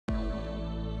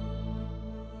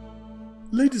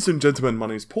Ladies and gentlemen, my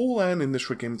name is Paul, and in this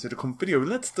Gaming.com video,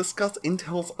 let's discuss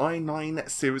Intel's i9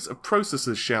 series of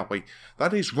processors, shall we?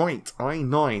 That is right,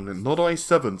 i9, not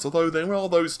i7s, although there are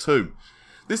those too.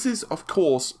 This is, of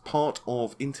course, part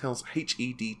of Intel's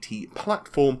HEDT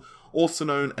platform, also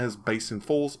known as Basin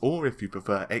Falls, or if you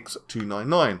prefer,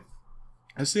 X299.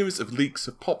 A series of leaks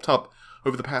have popped up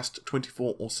over the past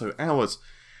 24 or so hours,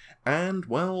 and,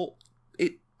 well,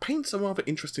 it paints a rather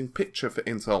interesting picture for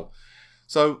Intel.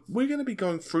 So we're going to be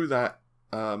going through that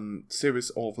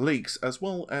series of leaks as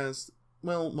well as,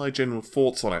 well, my general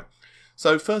thoughts on it.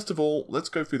 So first of all, let's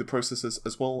go through the processors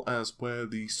as well as where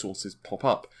the sources pop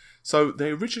up. So they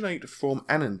originate from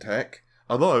AnandTech,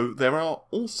 although there are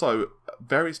also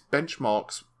various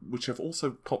benchmarks which have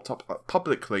also popped up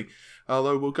publicly,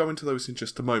 although we'll go into those in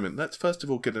just a moment. Let's first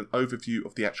of all get an overview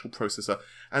of the actual processor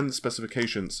and the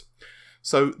specifications.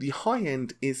 So the high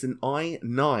end is an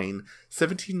i9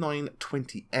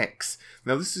 7920X.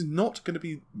 Now this is not going to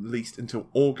be released until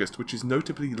August, which is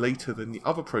notably later than the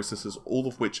other processors, all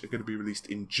of which are going to be released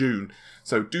in June.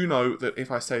 So do know that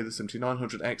if I say the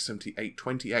 7900X,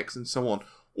 7820X and so on,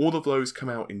 all of those come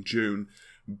out in June,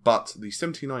 but the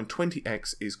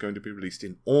 7920X is going to be released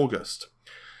in August.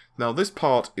 Now this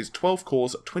part is 12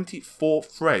 cores, 24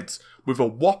 threads, with a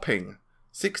whopping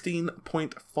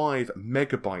 16.5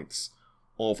 megabytes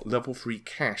of level 3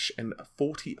 cache and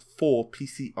 44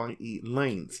 PCIe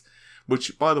lanes,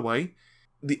 which, by the way,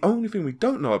 the only thing we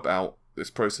don't know about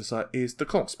this processor is the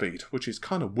clock speed, which is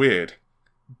kind of weird.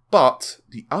 But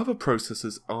the other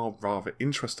processors are rather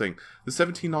interesting. The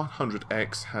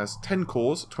 7900X has 10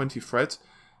 cores, 20 threads,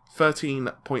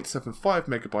 13.75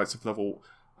 megabytes of level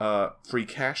 3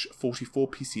 cache, 44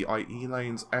 PCIe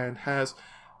lanes, and has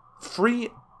 3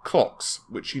 clocks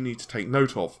which you need to take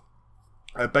note of.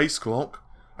 A base clock,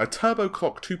 a turbo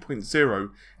clock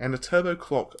 2.0, and a turbo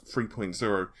clock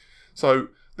 3.0. So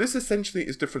this essentially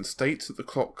is different states that the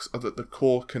clocks that the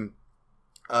core can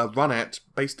run at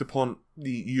based upon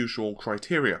the usual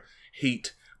criteria: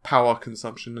 heat, power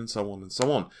consumption, and so on and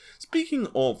so on. Speaking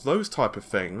of those type of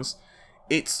things,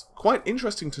 it's quite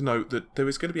interesting to note that there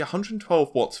is going to be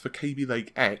 112 watts for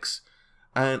skylake-x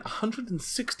and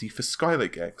 160 for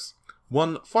skylake-x.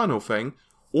 One final thing: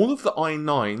 all of the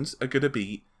i9s are going to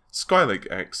be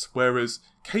skylake-x, whereas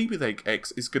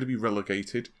skylake-x is going to be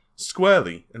relegated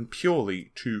squarely and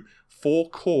purely to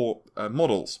 4-core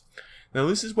models. Now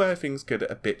this is where things get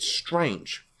a bit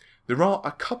strange. There are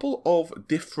a couple of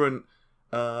different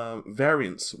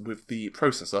variants with the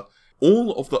processor.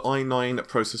 All of the i9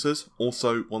 processors,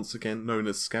 also once again known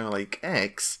as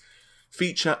skylake-x,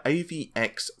 feature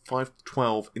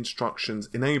AVX512 instructions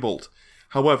enabled.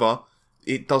 However,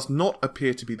 it does not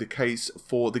appear to be the case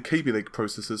for the skylake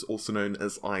processors, also known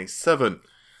as i7.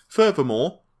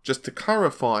 Furthermore, just to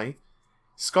clarify,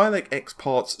 skylake-x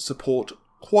parts support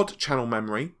quad-channel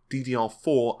memory,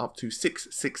 DDR4 up to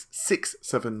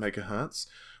 6667 MHz,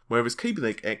 whereas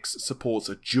skylake-x supports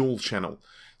a dual-channel.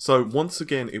 So once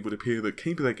again, it would appear that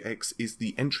skylake-x is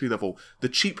the entry-level, the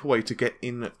cheap way to get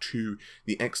into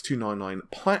the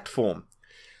X299 platform.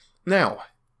 Now,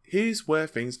 here's where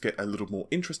things get a little more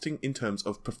interesting in terms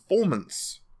of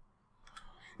performance.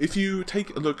 If you take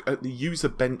a look at the user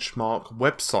benchmark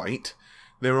website,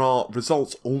 there are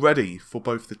results already for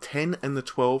both the 10 and the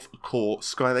 12 core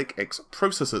skylake-x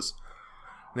processors.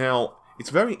 Now, it's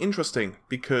very interesting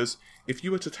because if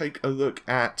you were to take a look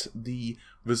at the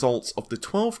results of the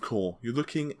 12 core, you're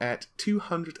looking at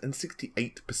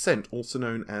 268%, also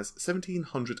known as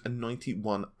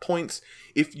 1791 points,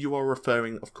 if you are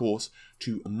referring, of course,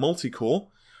 to multi-core,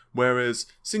 whereas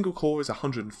single core is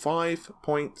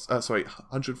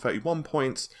 131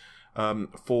 points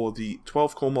for the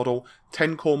 12 core model,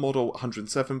 10 core model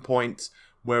 107 points,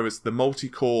 whereas the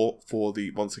multi-core for the,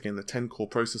 once again, the 10 core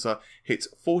processor hits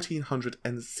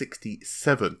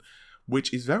 1467,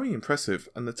 which is very impressive.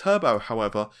 And the turbo,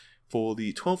 however, for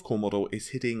the 12 core model is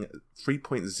hitting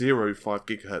 3.05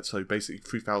 GHz, so basically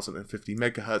 3050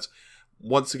 MHz,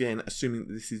 once again assuming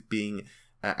that this is being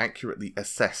accurately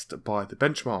assessed by the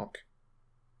benchmark.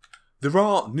 There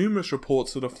are numerous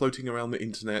reports that are floating around the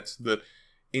internet that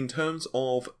in terms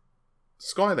of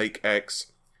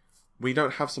skylake-x, we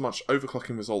don't have so much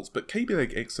overclocking results, but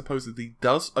skylake-x supposedly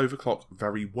does overclock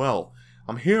very well.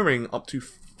 I'm hearing up to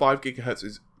 5 GHz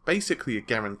is basically a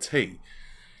guarantee.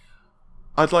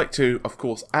 I'd like to, of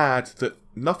course, add that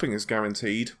nothing is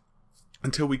guaranteed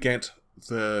until we get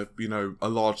the, a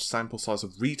large sample size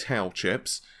of retail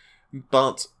chips,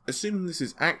 but assuming this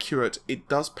is accurate, it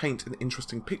does paint an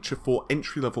interesting picture for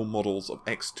entry-level models of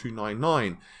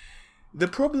X299. The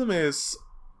problem is,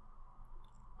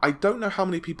 I don't know how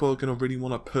many people are going to really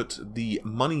want to put the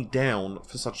money down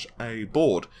for such a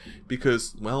board,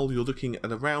 because, well, you're looking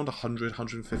at around 100,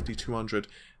 150, 200,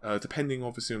 depending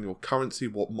obviously on your currency,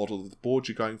 what model of the board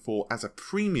you're going for, as a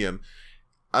premium,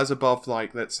 as above,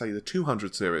 like, let's say the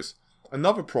 200 series.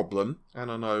 Another problem,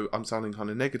 and I know I'm sounding kind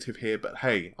of negative here, but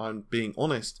hey, I'm being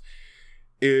honest,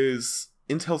 is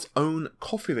Intel's own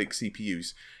Coffee Lake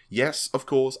CPUs. Yes, of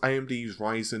course, AMD's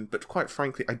Ryzen, but quite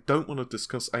frankly, I don't want to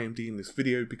discuss AMD in this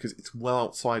video because it's well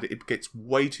outside it. It gets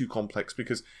way too complex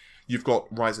because you've got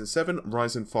Ryzen 7,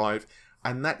 Ryzen 5,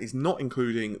 and that is not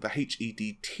including the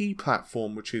HEDT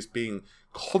platform, which is being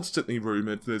constantly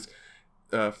rumoured. There's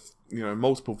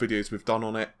multiple videos we've done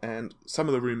on it, and some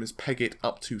of the rumours peg it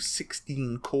up to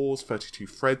 16 cores, 32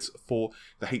 threads for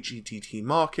the HEDT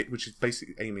market, which is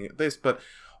basically aiming at this, but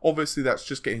obviously that's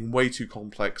just getting way too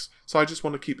complex, so I just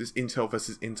want to keep this Intel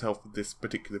versus Intel for this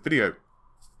particular video.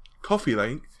 Coffee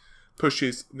Lake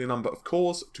pushes the number of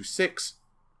cores to 6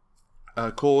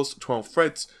 cores, 12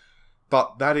 threads,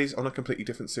 but that is on a completely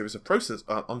different series of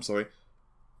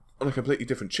on a completely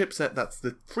different chipset. That's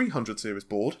the 300 series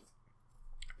board,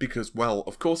 because, well,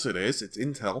 of course it is, it's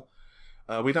Intel.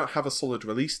 We don't have a solid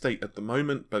release date at the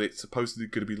moment, but it's supposedly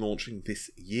going to be launching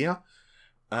this year.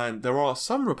 And there are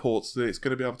some reports that it's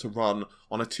going to be able to run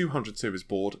on a 200 series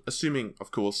board, assuming,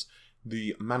 of course,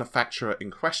 the manufacturer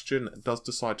in question does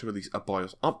decide to release a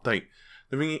BIOS update.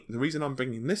 The reason I'm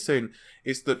bringing this in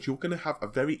is that you're going to have a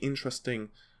very interesting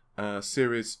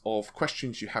series of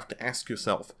questions you have to ask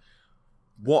yourself.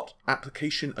 What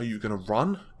application are you going to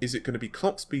run? Is it going to be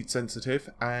clock speed sensitive?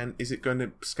 And is it going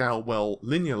to scale well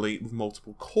linearly with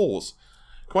multiple cores?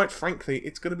 Quite frankly,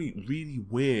 it's going to be really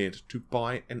weird to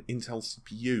buy an Intel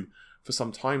CPU for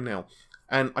some time now.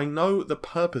 And I know the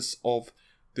purpose of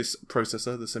this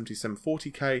processor, the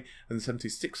 7740K and the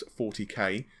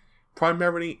 7640K,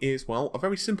 primarily is, well, a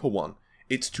very simple one.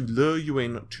 It's to lure you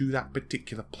in to that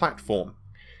particular platform.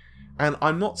 And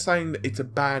I'm not saying that it's a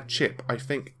bad chip. I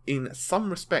think in some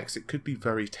respects it could be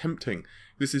very tempting.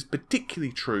 This is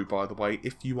particularly true, by the way,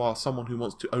 if you are someone who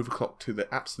wants to overclock to the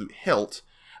absolute hilt,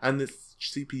 and this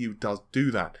CPU does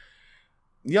do that.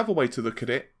 The other way to look at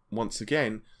it, once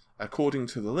again, according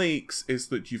to the leaks, is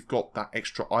that you've got that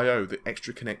extra I/O, the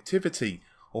extra connectivity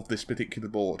of this particular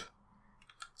board.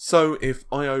 So if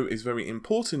I/O is very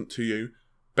important to you,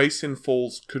 Basin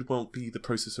Falls could well be the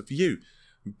processor for you.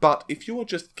 But if you're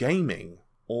just gaming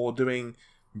or doing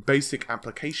basic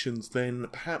applications, then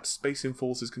perhaps Basin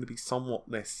Falls is going to be somewhat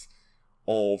less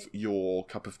of your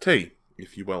cup of tea,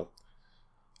 if you will.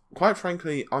 Quite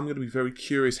frankly, I'm going to be very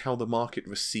curious how the market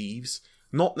receives,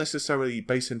 not necessarily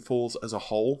Basin Falls as a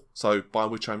whole, so by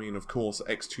which I mean, of course,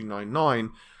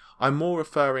 X299. I'm more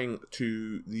referring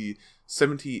to the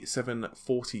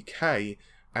 7740K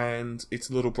and its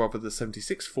little brother, the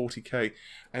 7640K,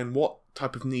 and what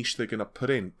type of niche they're going to put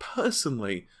in.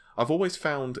 Personally, I've always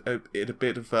found it a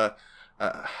bit of a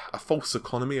false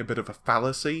economy, a bit of a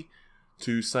fallacy,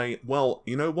 to say, well,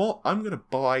 you know what, I'm going to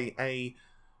buy a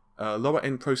lower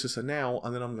end processor now,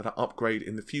 and then I'm going to upgrade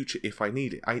in the future if I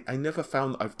need it. I never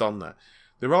found that I've done that.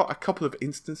 There are a couple of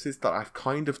instances that I've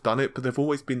kind of done it, but they've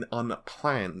always been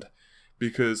unplanned,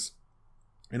 because,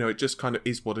 you know, it just kind of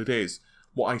is what it is.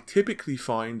 What I typically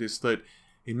find is that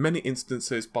in many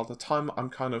instances, by the time I'm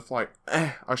kind of like,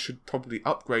 I should probably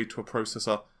upgrade to a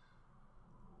processor,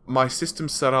 my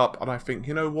system's set up, and I think,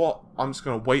 you know what, I'm just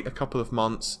going to wait a couple of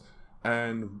months,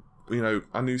 and, you know,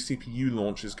 a new CPU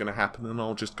launch is going to happen, and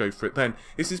I'll just go for it then.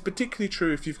 This is particularly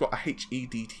true if you've got a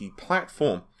HEDT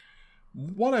platform.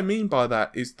 What I mean by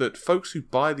that is that folks who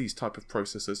buy these type of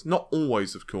processors, not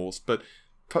always of course, but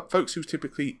folks who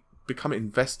typically become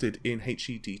invested in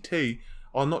HEDT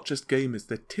are not just gamers,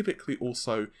 they're typically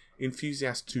also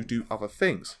enthusiasts who do other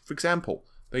things. For example,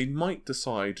 they might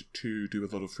decide to do a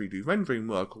lot of 3D rendering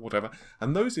work or whatever,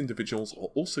 and those individuals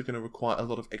are also going to require a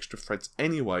lot of extra threads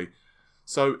anyway.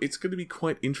 So it's going to be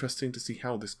quite interesting to see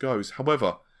how this goes.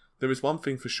 However, there is one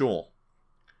thing for sure.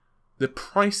 The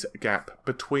price gap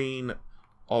between,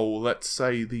 let's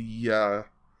say the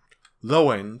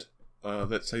low end,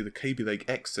 let's say the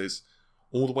skylake-x's,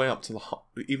 all the way up to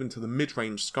even to the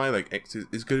mid-range skylake-x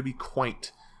is going to be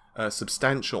quite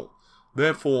substantial.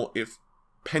 Therefore, if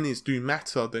pennies do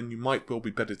matter, then you might well be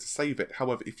better to save it.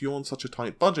 However, if you're on such a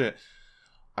tight budget,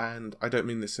 and I don't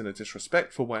mean this in a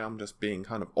disrespectful way, I'm just being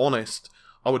kind of honest,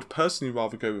 I would personally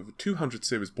rather go with a 200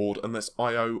 series board unless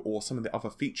I/O or some of the other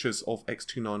features of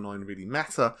X299 really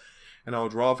matter, and I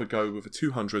would rather go with a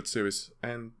 200 series,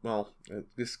 and, well,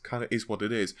 this kind of is what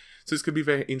it is. So it's going to be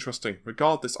very interesting.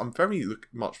 Regardless, I'm very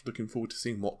much looking forward to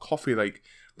seeing what Coffee Lake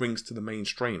brings to the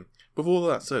mainstream. With all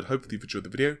of that said, hopefully you've enjoyed the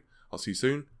video. I'll see you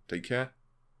soon. Take care.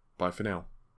 Bye for now.